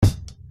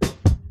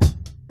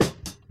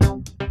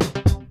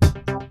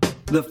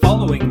The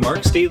following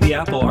Mark's Daily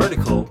Apple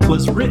article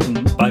was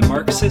written by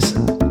Mark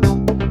Sisson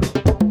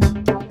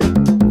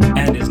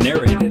and is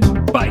narrated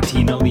by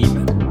Tina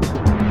Leaman.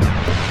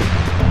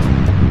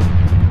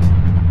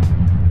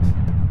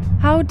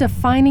 How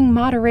defining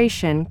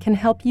moderation can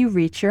help you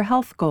reach your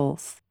health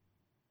goals.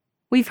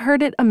 We've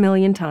heard it a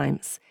million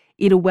times.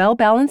 Eat a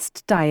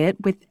well-balanced diet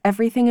with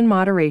everything in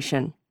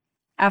moderation.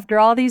 After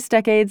all these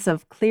decades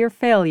of clear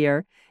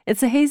failure,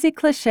 it's a hazy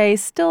cliché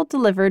still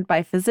delivered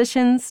by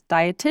physicians,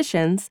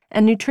 dietitians,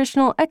 and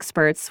nutritional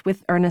experts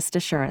with earnest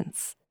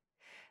assurance.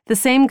 The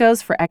same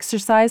goes for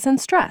exercise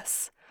and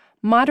stress.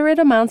 Moderate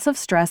amounts of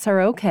stress are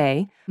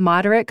okay,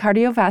 moderate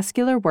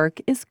cardiovascular work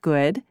is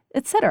good,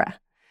 etc.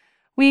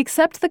 We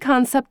accept the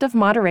concept of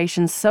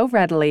moderation so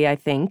readily, I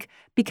think,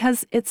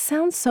 because it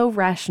sounds so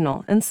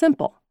rational and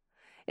simple.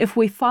 If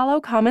we follow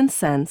common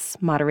sense,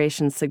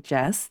 moderation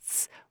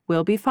suggests,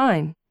 we'll be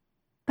fine.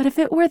 But if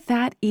it were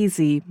that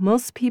easy,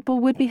 most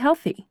people would be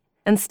healthy,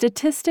 and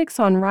statistics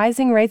on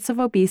rising rates of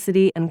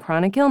obesity and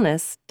chronic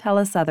illness tell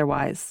us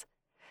otherwise.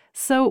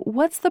 So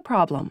what's the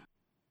problem?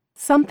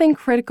 Something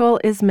critical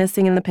is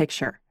missing in the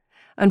picture.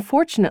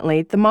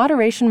 Unfortunately, the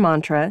moderation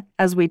mantra,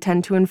 as we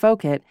tend to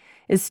invoke it,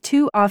 is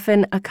too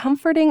often a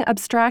comforting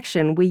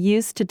abstraction we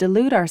use to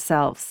delude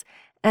ourselves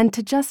and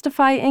to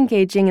justify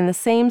engaging in the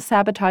same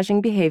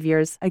sabotaging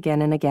behaviors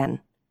again and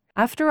again.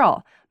 After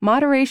all,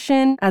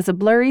 moderation as a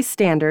blurry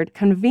standard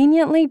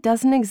conveniently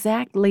doesn't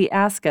exactly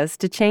ask us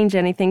to change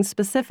anything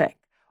specific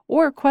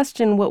or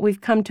question what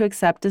we've come to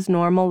accept as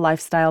normal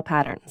lifestyle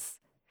patterns.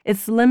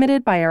 It's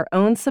limited by our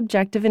own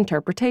subjective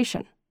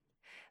interpretation.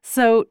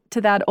 So,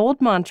 to that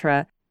old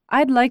mantra,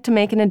 I'd like to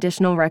make an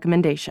additional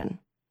recommendation.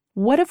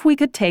 What if we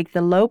could take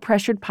the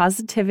low-pressured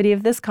positivity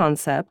of this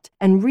concept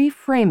and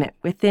reframe it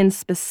within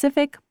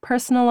specific,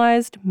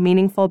 personalized,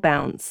 meaningful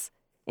bounds?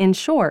 In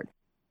short,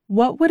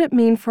 what would it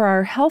mean for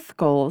our health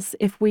goals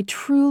if we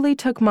truly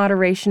took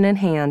moderation in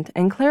hand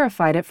and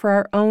clarified it for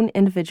our own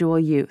individual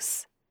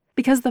use?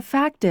 Because the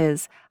fact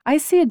is, I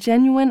see a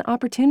genuine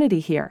opportunity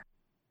here.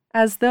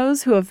 As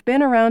those who have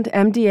been around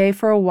MDA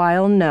for a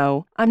while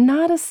know, I'm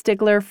not a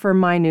stickler for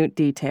minute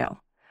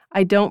detail.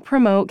 I don't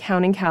promote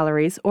counting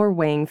calories or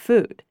weighing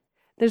food.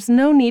 There's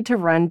no need to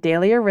run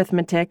daily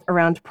arithmetic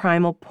around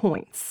primal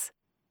points.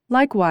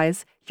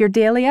 Likewise, your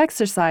daily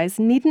exercise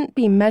needn't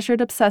be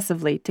measured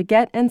obsessively to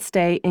get and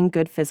stay in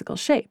good physical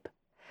shape.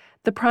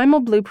 The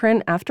primal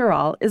blueprint, after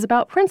all, is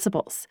about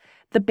principles,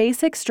 the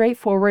basic,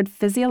 straightforward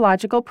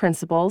physiological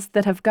principles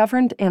that have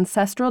governed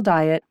ancestral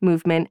diet,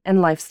 movement,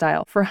 and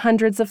lifestyle for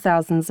hundreds of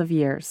thousands of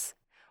years.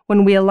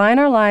 When we align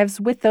our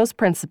lives with those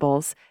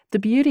principles, the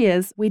beauty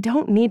is we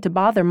don't need to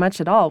bother much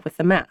at all with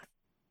the math.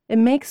 It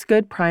makes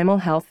good primal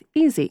health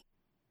easy.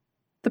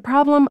 The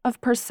problem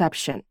of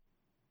perception.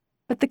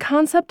 But the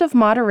concept of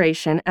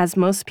moderation, as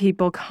most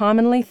people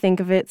commonly think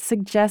of it,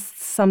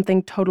 suggests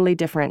something totally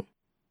different.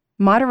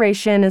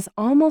 Moderation is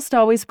almost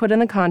always put in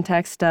the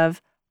context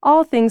of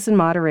all things in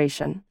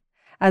moderation,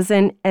 as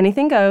in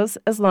anything goes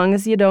as long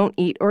as you don't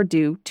eat or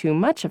do too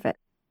much of it.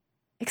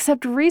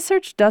 Except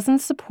research doesn't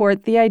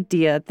support the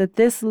idea that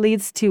this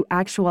leads to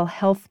actual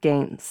health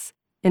gains.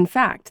 In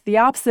fact, the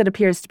opposite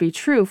appears to be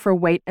true for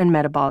weight and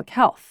metabolic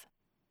health.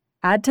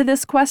 Add to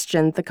this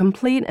question the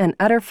complete and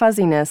utter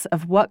fuzziness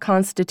of what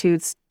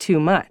constitutes too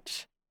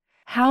much.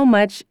 How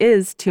much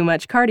is too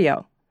much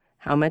cardio?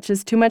 How much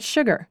is too much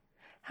sugar?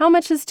 How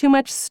much is too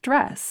much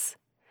stress?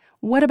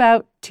 What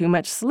about too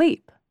much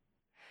sleep?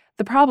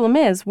 The problem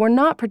is we're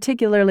not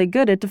particularly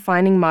good at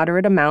defining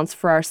moderate amounts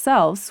for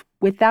ourselves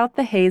without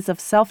the haze of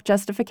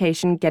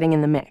self-justification getting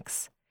in the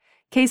mix.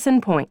 Case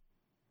in point,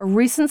 a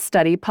recent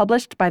study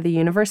published by the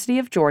University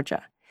of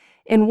Georgia.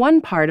 In one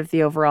part of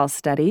the overall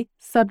study,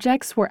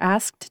 subjects were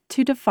asked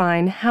to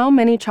define how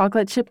many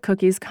chocolate chip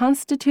cookies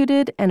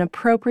constituted an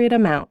appropriate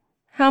amount,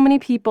 how many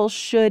people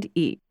should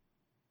eat,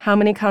 how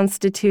many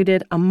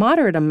constituted a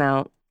moderate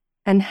amount,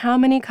 and how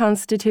many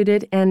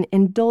constituted an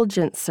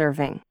indulgent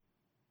serving.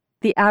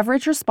 The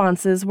average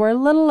responses were a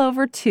little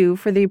over 2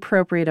 for the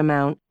appropriate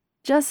amount,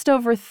 just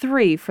over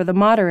 3 for the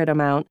moderate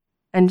amount,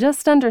 and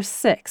just under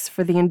 6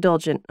 for the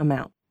indulgent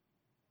amount.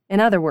 In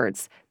other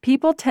words,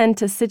 people tend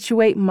to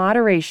situate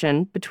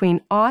moderation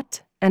between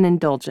ought and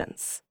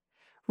indulgence.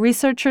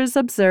 Researchers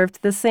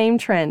observed the same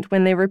trend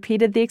when they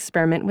repeated the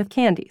experiment with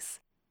candies.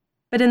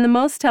 But in the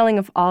most telling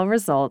of all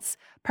results,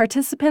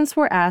 participants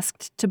were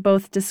asked to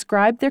both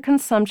describe their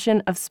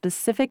consumption of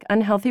specific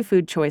unhealthy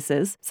food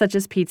choices, such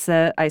as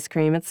pizza, ice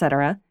cream,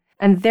 etc.,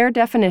 and their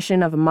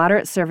definition of a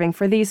moderate serving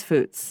for these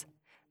foods.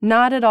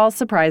 Not at all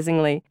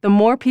surprisingly, the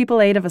more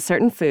people ate of a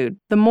certain food,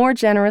 the more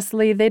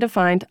generously they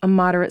defined a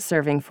moderate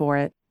serving for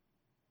it.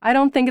 I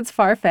don't think it's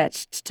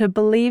far-fetched to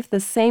believe the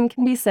same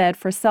can be said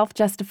for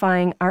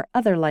self-justifying our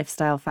other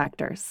lifestyle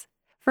factors.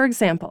 For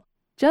example,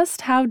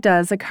 just how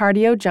does a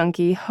cardio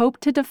junkie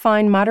hope to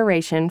define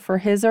moderation for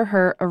his or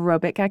her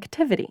aerobic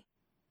activity?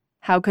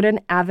 How could an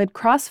avid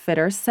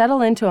CrossFitter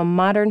settle into a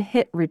modern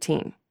HIIT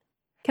routine?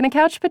 Can a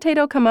couch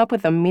potato come up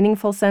with a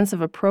meaningful sense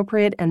of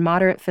appropriate and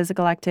moderate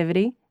physical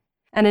activity?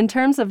 And in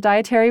terms of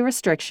dietary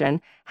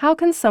restriction, how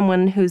can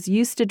someone who's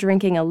used to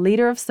drinking a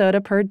liter of soda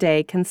per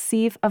day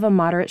conceive of a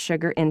moderate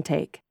sugar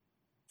intake?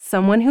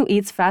 Someone who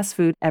eats fast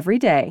food every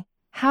day,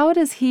 how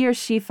does he or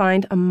she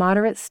find a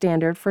moderate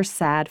standard for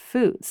sad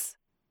foods?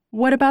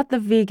 What about the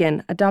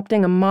vegan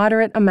adopting a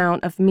moderate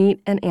amount of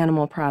meat and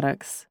animal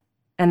products?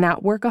 And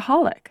that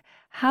workaholic,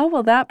 how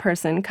will that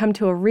person come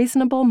to a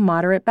reasonable,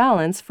 moderate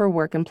balance for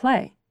work and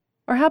play?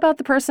 Or how about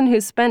the person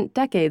who's spent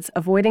decades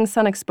avoiding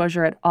sun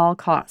exposure at all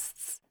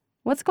costs?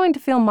 What's going to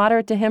feel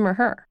moderate to him or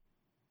her?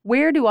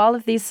 Where do all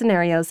of these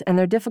scenarios and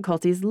their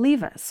difficulties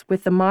leave us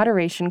with the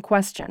moderation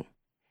question?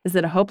 Is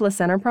it a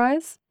hopeless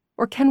enterprise?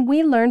 Or can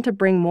we learn to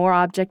bring more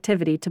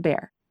objectivity to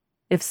bear?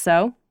 If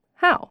so,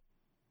 how?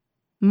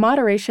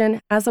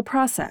 Moderation as a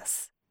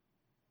process.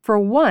 For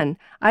one,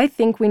 I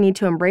think we need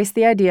to embrace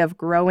the idea of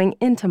growing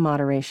into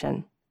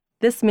moderation.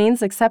 This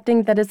means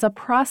accepting that it's a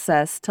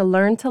process to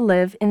learn to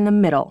live in the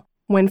middle,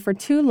 when for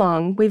too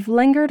long we've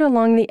lingered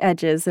along the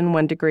edges in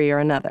one degree or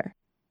another.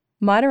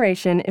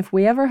 Moderation, if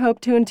we ever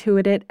hope to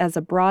intuit it as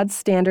a broad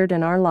standard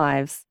in our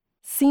lives,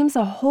 seems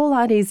a whole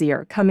lot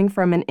easier coming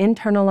from an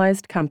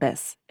internalized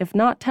compass, if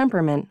not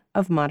temperament,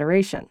 of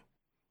moderation.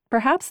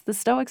 Perhaps the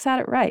Stoics had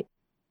it right.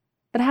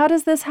 But how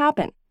does this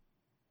happen?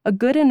 A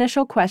good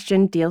initial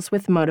question deals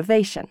with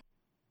motivation.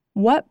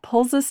 What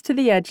pulls us to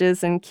the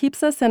edges and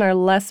keeps us in our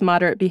less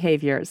moderate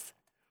behaviors?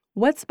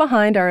 What's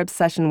behind our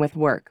obsession with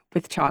work,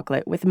 with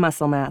chocolate, with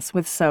muscle mass,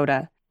 with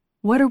soda?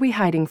 What are we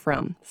hiding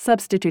from,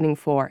 substituting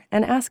for,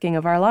 and asking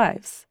of our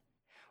lives?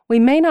 We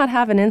may not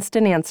have an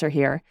instant answer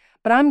here,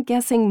 but I'm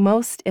guessing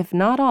most, if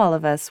not all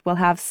of us, will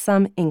have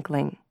some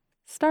inkling.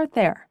 Start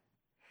there.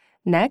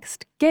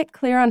 Next, get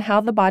clear on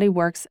how the body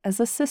works as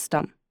a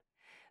system.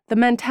 The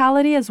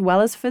mentality as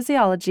well as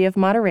physiology of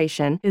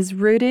moderation is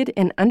rooted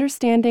in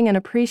understanding and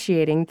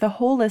appreciating the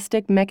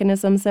holistic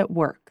mechanisms at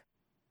work.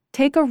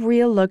 Take a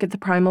real look at the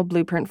primal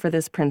blueprint for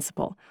this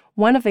principle,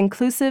 one of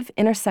inclusive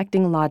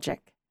intersecting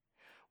logic.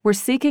 We're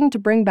seeking to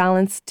bring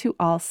balance to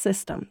all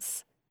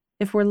systems.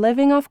 If we're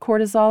living off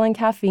cortisol and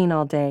caffeine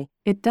all day,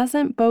 it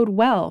doesn't bode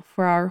well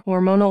for our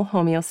hormonal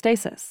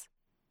homeostasis.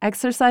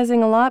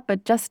 Exercising a lot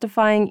but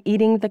justifying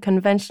eating the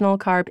conventional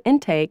carb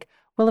intake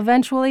will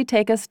eventually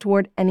take us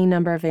toward any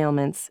number of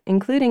ailments,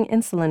 including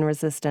insulin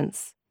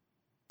resistance.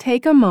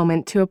 Take a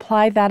moment to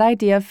apply that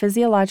idea of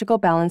physiological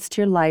balance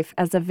to your life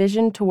as a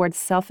vision towards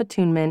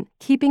self-attunement,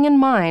 keeping in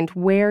mind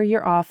where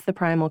you're off the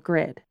primal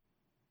grid.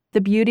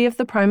 The beauty of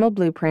the primal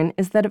blueprint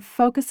is that it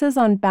focuses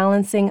on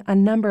balancing a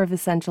number of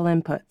essential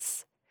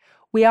inputs.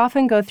 We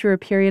often go through a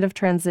period of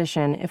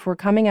transition if we're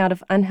coming out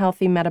of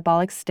unhealthy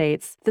metabolic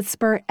states that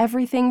spur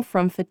everything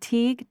from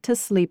fatigue to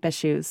sleep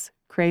issues,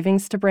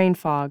 cravings to brain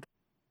fog.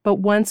 But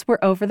once we're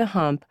over the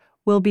hump,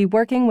 we'll be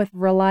working with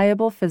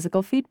reliable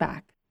physical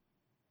feedback.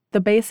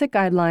 The basic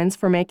guidelines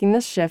for making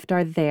this shift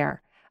are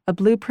there, a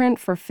blueprint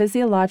for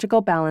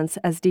physiological balance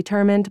as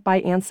determined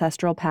by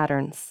ancestral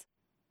patterns.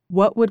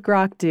 What would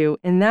Grok do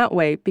in that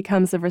way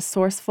becomes a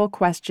resourceful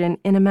question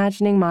in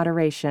imagining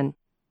moderation.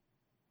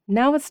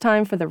 Now it's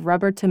time for the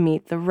rubber to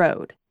meet the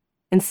road.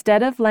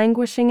 Instead of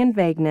languishing in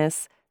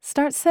vagueness,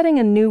 start setting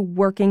a new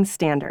working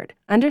standard,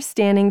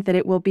 understanding that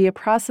it will be a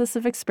process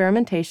of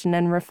experimentation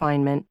and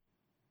refinement.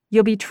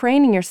 You'll be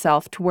training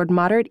yourself toward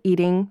moderate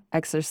eating,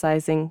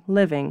 exercising,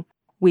 living,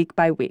 week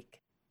by week.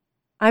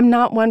 I'm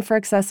not one for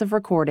excessive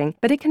recording,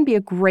 but it can be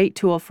a great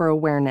tool for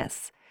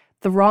awareness.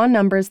 The raw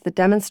numbers that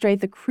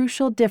demonstrate the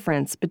crucial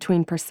difference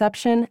between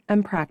perception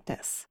and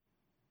practice.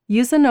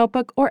 Use a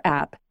notebook or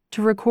app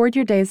to record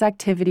your day's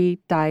activity,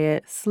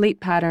 diet,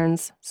 sleep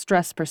patterns,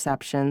 stress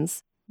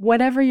perceptions,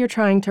 whatever you're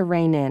trying to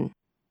rein in.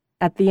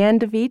 At the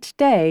end of each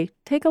day,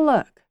 take a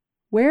look.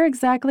 Where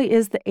exactly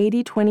is the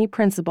 80-20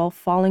 principle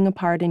falling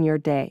apart in your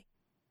day?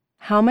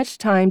 How much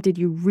time did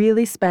you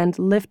really spend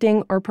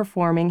lifting or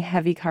performing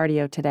heavy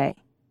cardio today?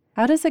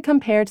 How does it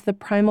compare to the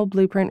primal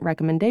blueprint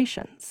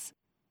recommendations?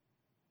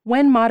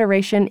 When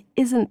moderation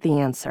isn't the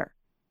answer.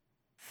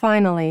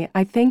 Finally,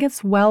 I think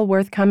it's well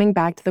worth coming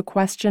back to the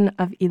question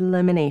of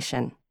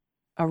elimination.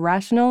 A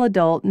rational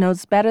adult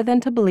knows better than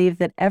to believe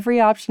that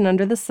every option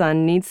under the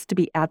sun needs to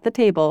be at the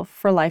table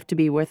for life to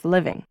be worth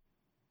living.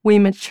 We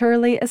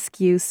maturely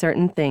eschew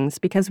certain things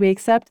because we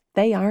accept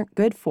they aren't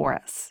good for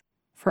us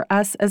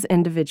as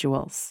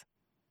individuals.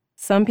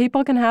 Some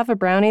people can have a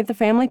brownie at the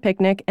family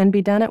picnic and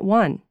be done at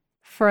 1.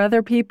 For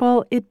other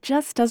people, it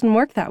just doesn't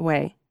work that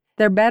way.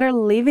 They're better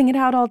leaving it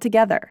out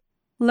altogether.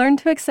 Learn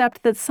to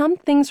accept that some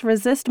things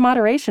resist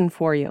moderation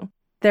for you.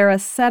 They're a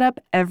setup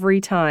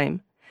every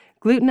time.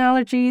 Gluten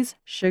allergies,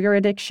 sugar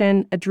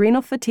addiction,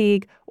 adrenal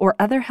fatigue, or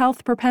other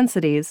health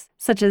propensities,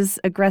 such as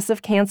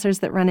aggressive cancers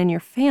that run in your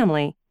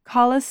family,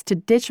 call us to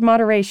ditch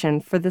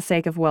moderation for the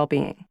sake of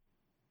well-being.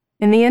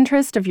 In the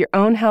interest of your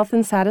own health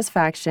and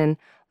satisfaction,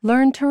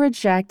 learn to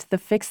reject the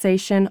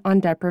fixation on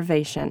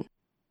deprivation.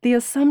 The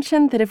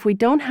assumption that if we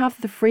don't have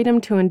the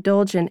freedom to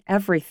indulge in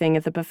everything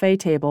at the buffet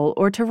table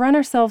or to run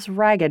ourselves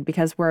ragged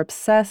because we're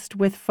obsessed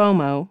with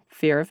FOMO,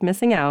 fear of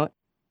missing out,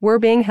 we're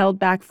being held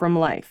back from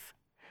life.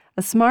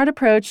 A smart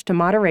approach to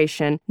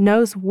moderation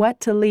knows what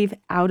to leave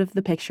out of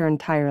the picture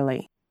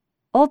entirely.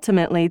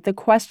 Ultimately, the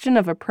question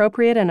of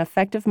appropriate and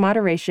effective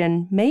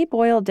moderation may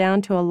boil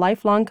down to a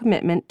lifelong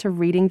commitment to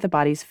reading the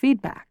body's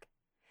feedback.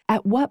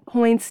 At what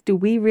points do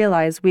we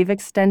realize we've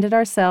extended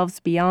ourselves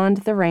beyond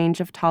the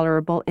range of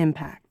tolerable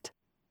impact?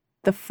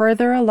 The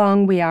further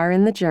along we are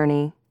in the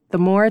journey, the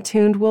more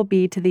attuned we'll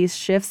be to these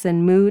shifts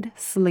in mood,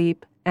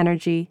 sleep,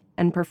 energy,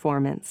 and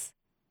performance.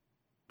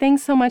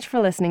 Thanks so much for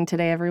listening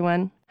today,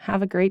 everyone.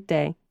 Have a great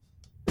day.